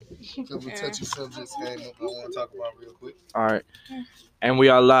A couple of touchy subjects came up I want to talk about real quick. All right. And we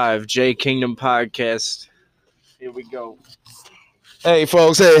are live. J Kingdom Podcast. Here we go. Hey,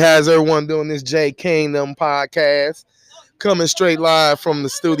 folks. Hey, how's everyone doing? This J Kingdom Podcast. Coming straight live from the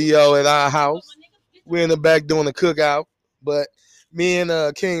studio at our house. We're in the back doing a cookout. But me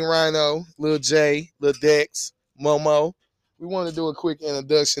and King Rhino, Lil J, Lil Dex, Momo, we want to do a quick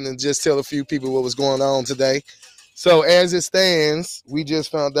introduction and just tell a few people what was going on today. So as it stands, we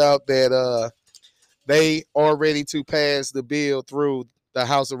just found out that they are ready to pass the bill through the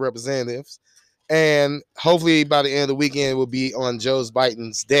House of Representatives. And hopefully by the end of the weekend, it will be on Joe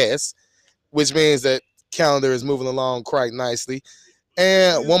Biden's desk, which means that calendar is moving along quite nicely.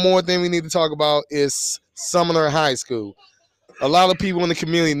 And one more thing we need to talk about is Sumner High School. A lot of people in the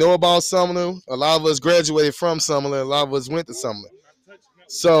community know about Sumner. A lot of us graduated from Sumner. A lot of us went to Sumner.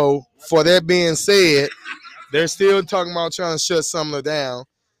 So for that being said, they're still talking about trying to shut Sumner down.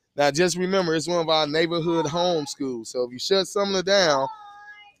 Now, just remember, it's one of our neighborhood home schools. So if you shut Sumner down,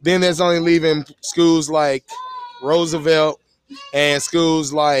 then that's only leaving schools like Roosevelt and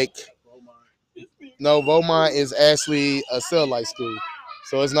schools like Beaumont is actually a satellite school.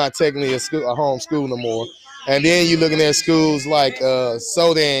 So it's not technically a home school no more. And then you're looking at schools like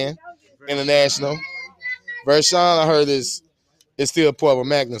Sodan International. Vershawn, I heard, is still part of a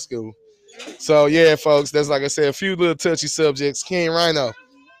magnet school. So, yeah, folks, that's like I said, a few little touchy subjects. King Rhino,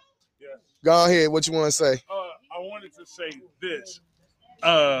 go ahead. What you want to say? I wanted to say this.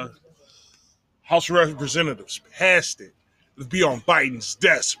 House of Representatives passed it. It'll be on Biden's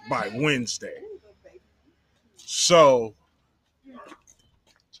desk by Wednesday. So,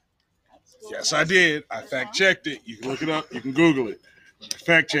 yes, I did. I fact-checked it. You can look it up. You can Google it.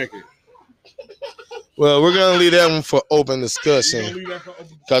 Fact-check it. Well, we're going to leave that one for open discussion.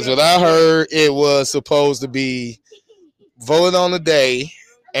 Because what I heard, it was supposed to be voted on the day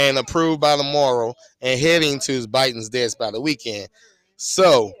and approved by tomorrow and heading to Biden's desk by the weekend.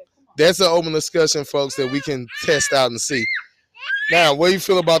 So that's an open discussion, folks, that we can test out and see. Now, what do you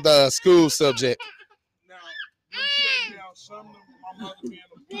feel about the school subject?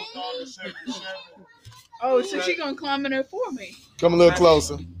 Oh, so she gonna comment her for me? Come a little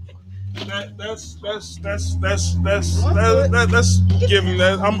closer. That's giving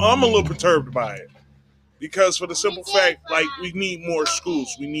that. I'm a little perturbed by it because for the simple fact, like, we need more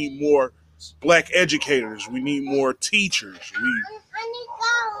schools, we need more black educators, we need more teachers.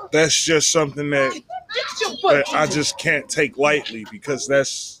 That's just something that I just can't take lightly because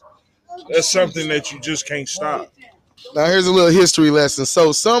that's something that you just can't stop. Now, here's a little history lesson.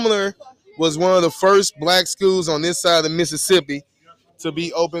 So Sumner was one of the first black schools on this side of Mississippi to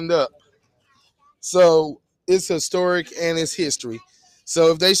be opened up. So it's historic and it's history.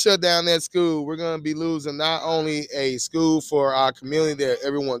 So if they shut down that school, we're going to be losing not only a school for our community that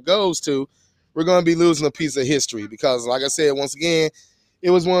everyone goes to, we're going to be losing a piece of history because, like I said, once again, it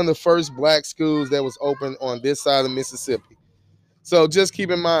was one of the first black schools that was open on this side of Mississippi. So just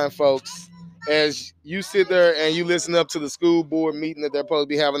keep in mind, folks, as you sit there and you listen up to the school board meeting that they're supposed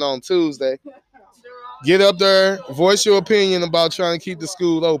to be having on Tuesday, get up there, voice your opinion about trying to keep the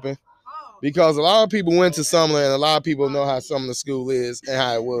school open because a lot of people went to Sumner and a lot of people know how Sumner School is and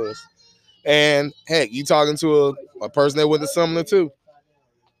how it was. And, heck, you talking to a person that went to Sumner too.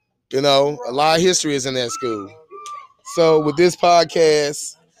 You know, a lot of history is in that school. So with this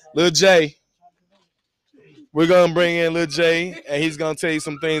podcast, Lil J, we're going to bring in Lil J, and he's going to tell you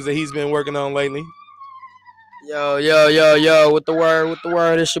some things that he's been working on lately. Yo, with the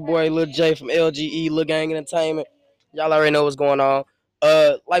word. It's your boy Lil J from LGE, Lil Gang Entertainment. Y'all already know what's going on.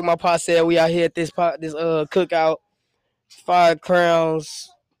 Like my pa said, we out here at this cookout, 5 Crowns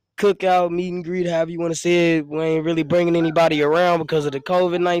cookout, meet and greet, however you want to say it. We ain't really bringing anybody around because of the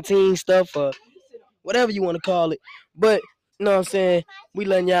COVID-19 stuff or whatever you want to call it. But, you know what I'm saying, we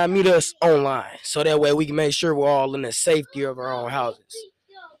letting y'all meet us online so that way we can make sure we're all in the safety of our own houses.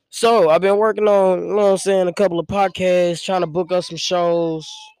 So I've been working on, you know what I'm saying, a couple of podcasts, trying to book up some shows,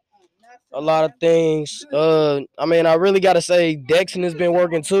 a lot of things. I really got to say Dexon has been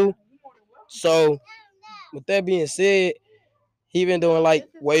working too. So with that being said, he been doing like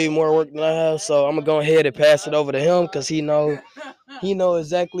way more work than I have. So I'm going to go ahead and pass it over to him because he know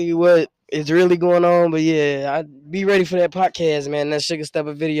exactly what is really going on. But yeah, I be ready for that podcast, man. That Sugar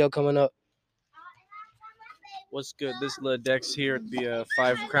Stepper video coming up. What's good? This is Lil Dex here at the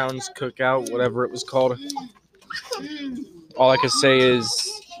 5 Crowns Cookout, whatever it was called. All I can say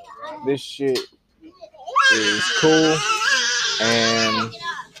is this shit is cool. And,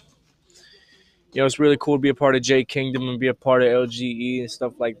 you know, it's really cool to be a part of J Kingdom and be a part of LGE and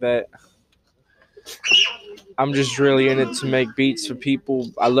stuff like that. I'm just really in it to make beats for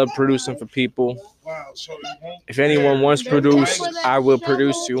people. I love producing for people. Wow, so you won't If anyone wants dare produced, Biden I will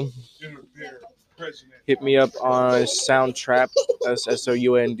produce you. interfere president. Hit me up on Soundtrap. That's SOUNDTRAP.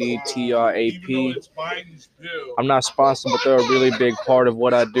 Even though it's Biden's bill, I'm not sponsored, but they're a really big part of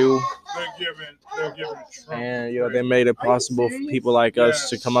what I do. they're giving Trump. And they made it possible for people like us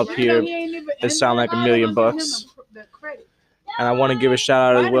to come up here and sound like $1 million bucks. And I want to give a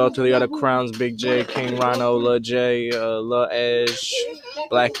shout out as well to the other Crowns, Big J, King Rhino, Lil J, Lil Edge,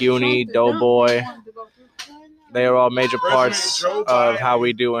 Black Uni, Doughboy. They are all major parts of how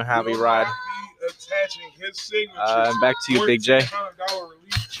we do and how we ride. And back to you, Big J.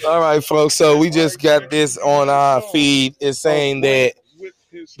 All right, folks. So we just got this on our feed. It's saying that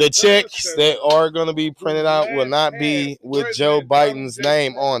the checks that are going to be printed out will not be with Joe Biden's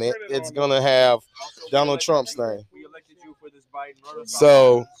name on it. It's going to have Donald Trump's name.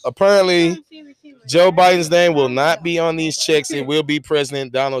 So apparently, Joe Biden's name will not be on these checks. It will be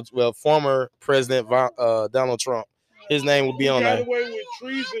former President Donald Trump. His name will be on there.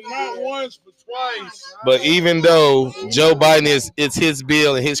 But even though Joe Biden it's his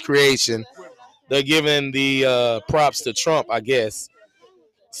bill and his creation, they're giving the props to Trump, I guess.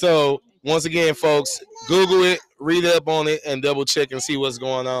 So once again, folks, Google it, read up on it, and double check and see what's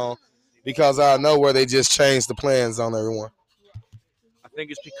going on, because I know where they just changed the plans on everyone. I think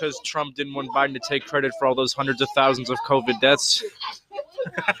it's because Trump didn't want Biden to take credit for all those hundreds of thousands of COVID deaths.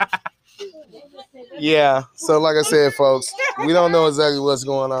 Yeah. So like I said, folks, we don't know exactly what's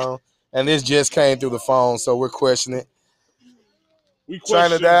going on, and this just came through the phone, so we're questioning it.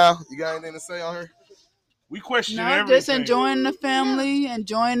 China Dow, you got anything to say on her? We question everything. everything. Just enjoying the family,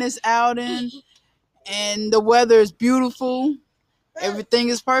 enjoying this outing, and the weather is beautiful. Everything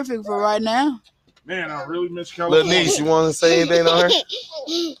is perfect for right now. Man, I really miss California. Little niece, you want to say anything on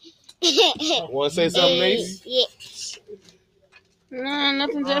her? Want to say something, niece? No,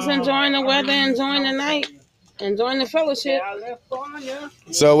 nothing. Just enjoying the weather, enjoying the night, enjoying the fellowship.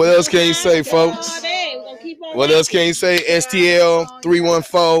 So what else can you say, folks? What else can you say? STL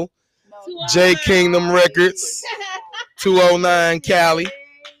 314, J Kingdom Records, 209 Cali.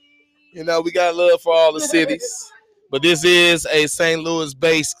 You know, we got love for all the cities. But this is a St.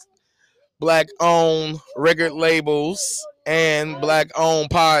 Louis-based Black-owned record labels and Black-owned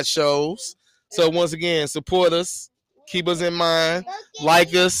pod shows. So once again, support us. Keep us in mind.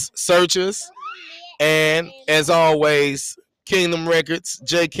 Like us. Search us. And as always, Kingdom Records,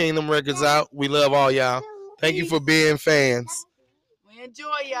 J Kingdom Records out. We love all y'all. Thank you for being fans. We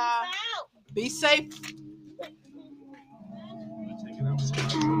enjoy y'all. Be safe.